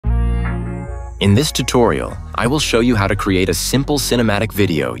In this tutorial, I will show you how to create a simple cinematic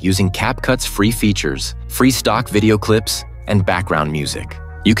video using CapCut's free features, free stock video clips, and background music.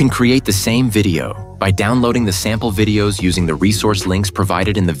 You can create the same video by downloading the sample videos using the resource links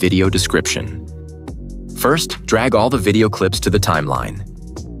provided in the video description. First, drag all the video clips to the timeline.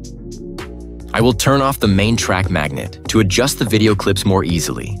 I will turn off the main track magnet to adjust the video clips more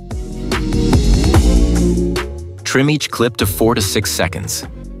easily. Trim each clip to 4 to 6 seconds.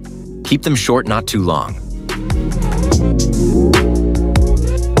 Keep them short, not too long.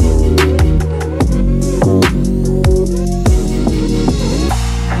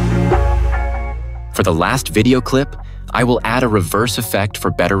 For the last video clip, I will add a reverse effect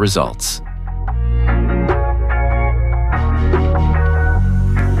for better results.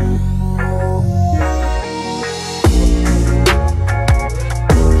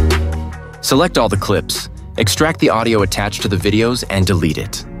 Select all the clips, extract the audio attached to the videos, and delete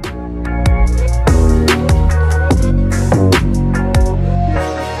it.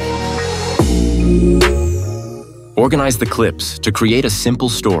 Organize the clips to create a simple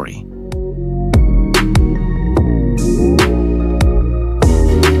story.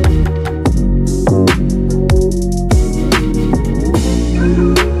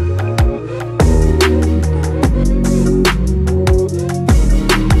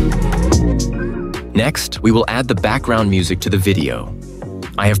 Next, we will add the background music to the video.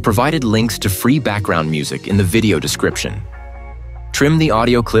 I have provided links to free background music in the video description. Trim the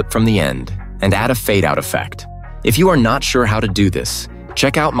audio clip from the end and add a fade-out effect. If you are not sure how to do this,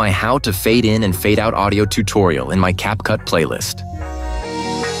 check out my How to Fade In and Fade Out audio tutorial in my CapCut playlist.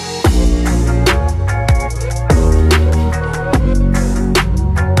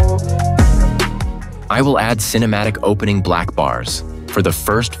 I will add cinematic opening black bars for the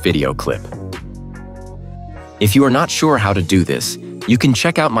first video clip. If you are not sure how to do this, you can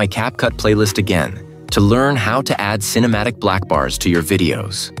check out my CapCut playlist again to learn how to add cinematic black bars to your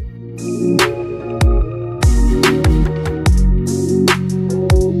videos.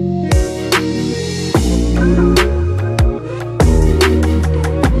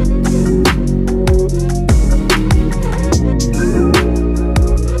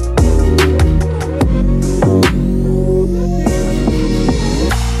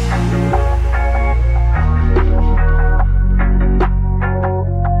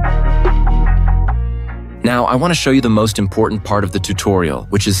 Now, I want to show you the most important part of the tutorial,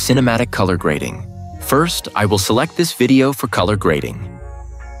 which is cinematic color grading. First, I will select this video for color grading.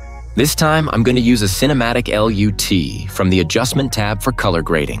 This time, I'm going to use a cinematic LUT from the Adjustment tab for color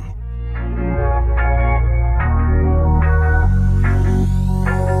grading.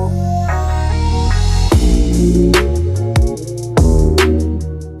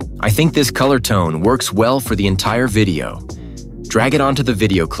 I think this color tone works well for the entire video. Drag it onto the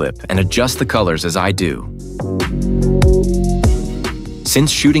video clip and adjust the colors as I do. Since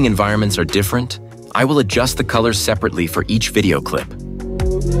shooting environments are different, I will adjust the colors separately for each video clip.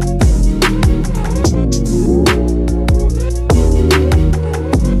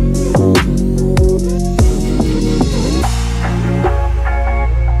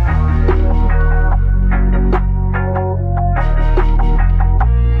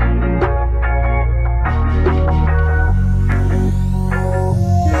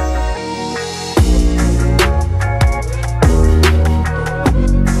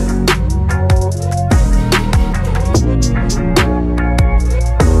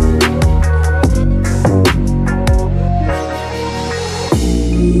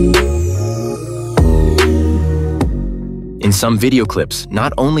 In some video clips,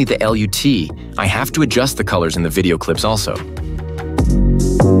 not only the LUT, I have to adjust the colors in the video clips also.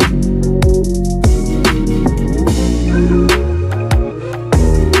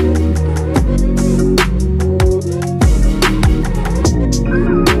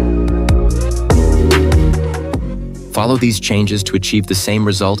 Follow these changes to achieve the same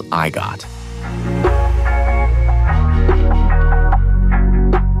result I got.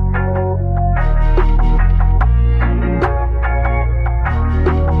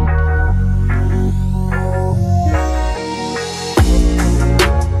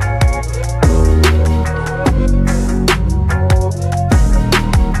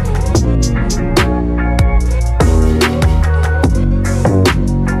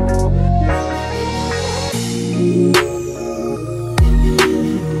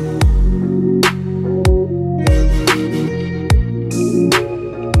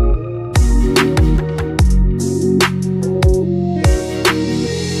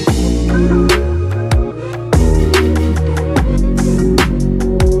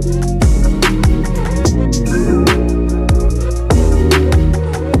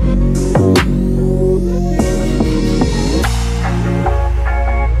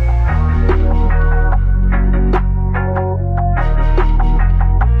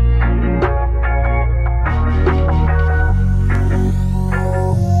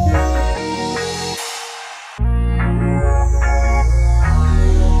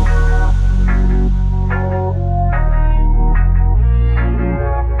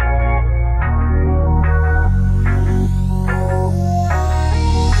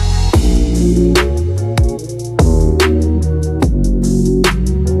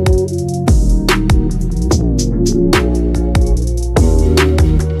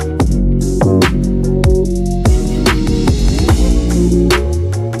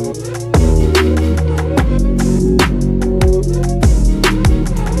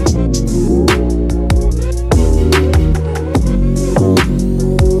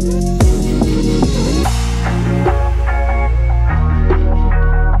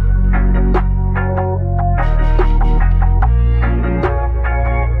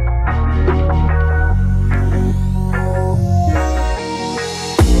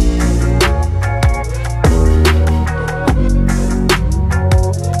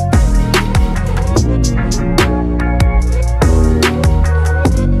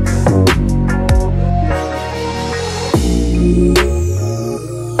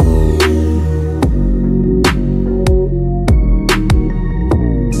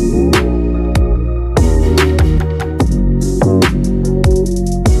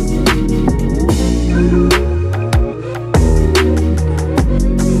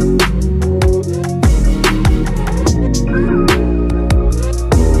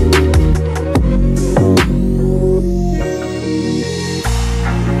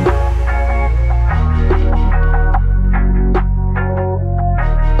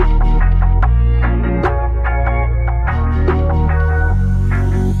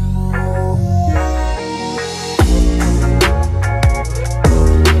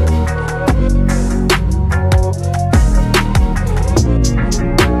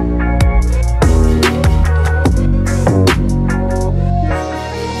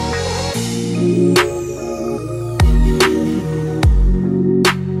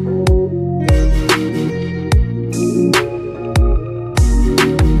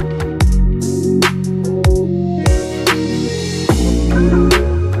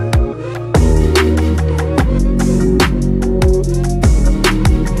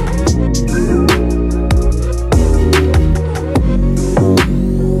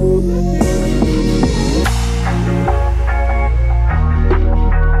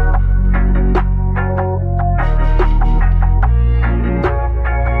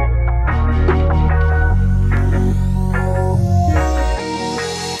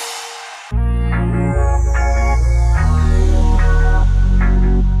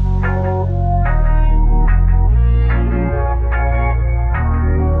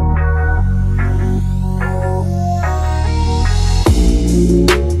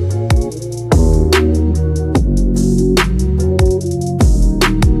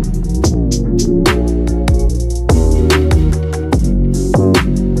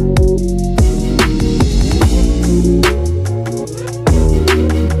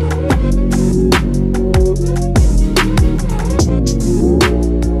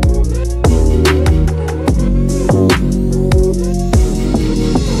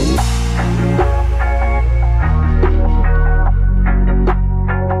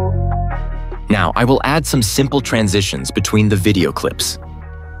 I will add some simple transitions between the video clips.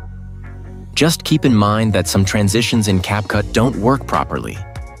 Just keep in mind that some transitions in CapCut don't work properly.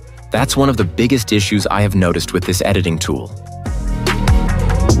 That's one of the biggest issues I have noticed with this editing tool.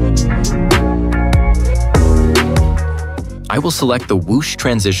 I will select the whoosh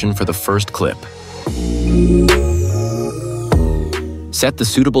transition for the first clip. Set the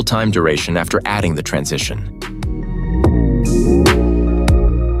suitable time duration after adding the transition.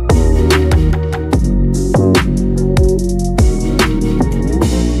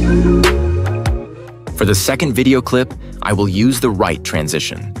 For the second video clip, I will use the right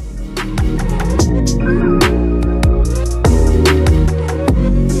transition.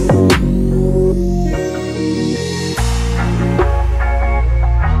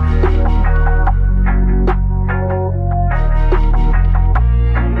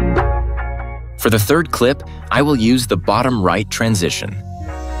 For the third clip, I will use the bottom right transition.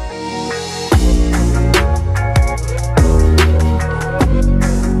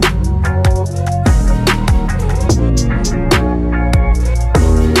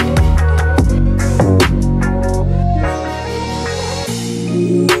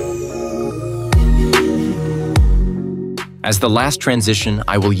 As the last transition,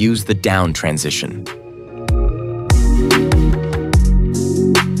 I will use the down transition.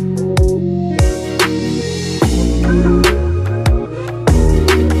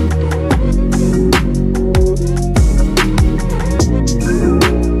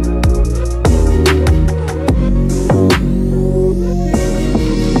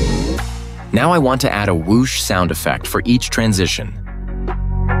 Now I want to add a whoosh sound effect for each transition.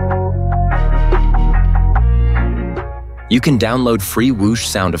 You can download free whoosh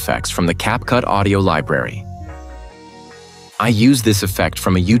sound effects from the CapCut audio library. I use this effect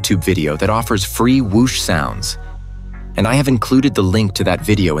from a YouTube video that offers free whoosh sounds, and I have included the link to that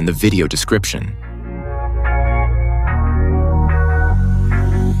video in the video description.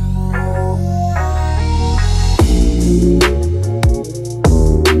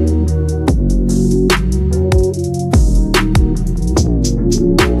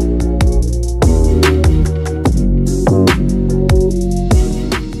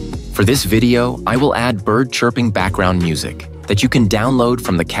 For this video, I will add bird chirping background music that you can download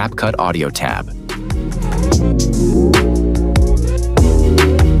from the CapCut Audio tab.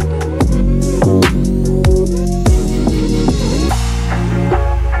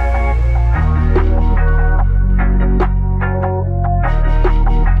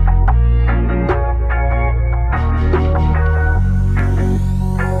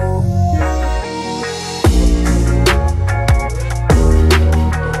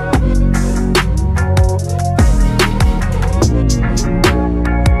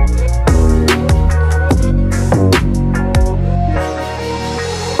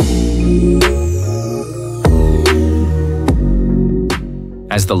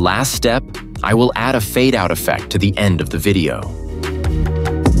 As the last step, I will add a fade-out effect to the end of the video.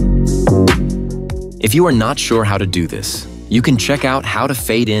 If you are not sure how to do this, you can check out how to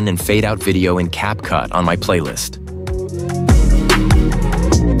fade in and fade out video in CapCut on my playlist.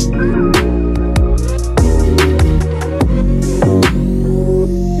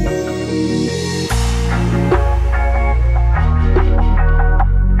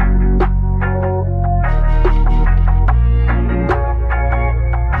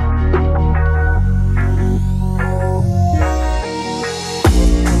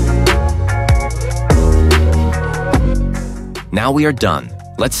 Now we are done.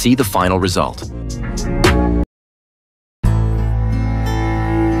 Let's see the final result.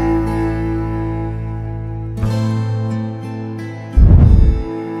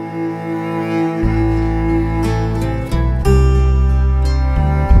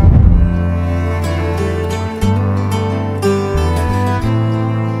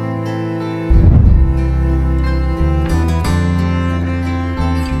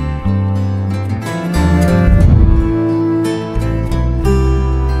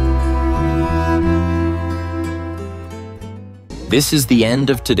 This is the end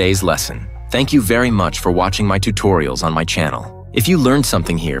of today's lesson. Thank you very much for watching my tutorials on my channel. If you learned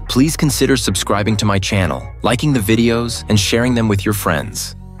something here, please consider subscribing to my channel, liking the videos, and sharing them with your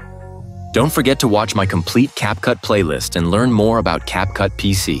friends. Don't forget to watch my complete CapCut playlist and learn more about CapCut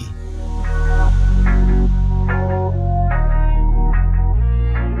PC.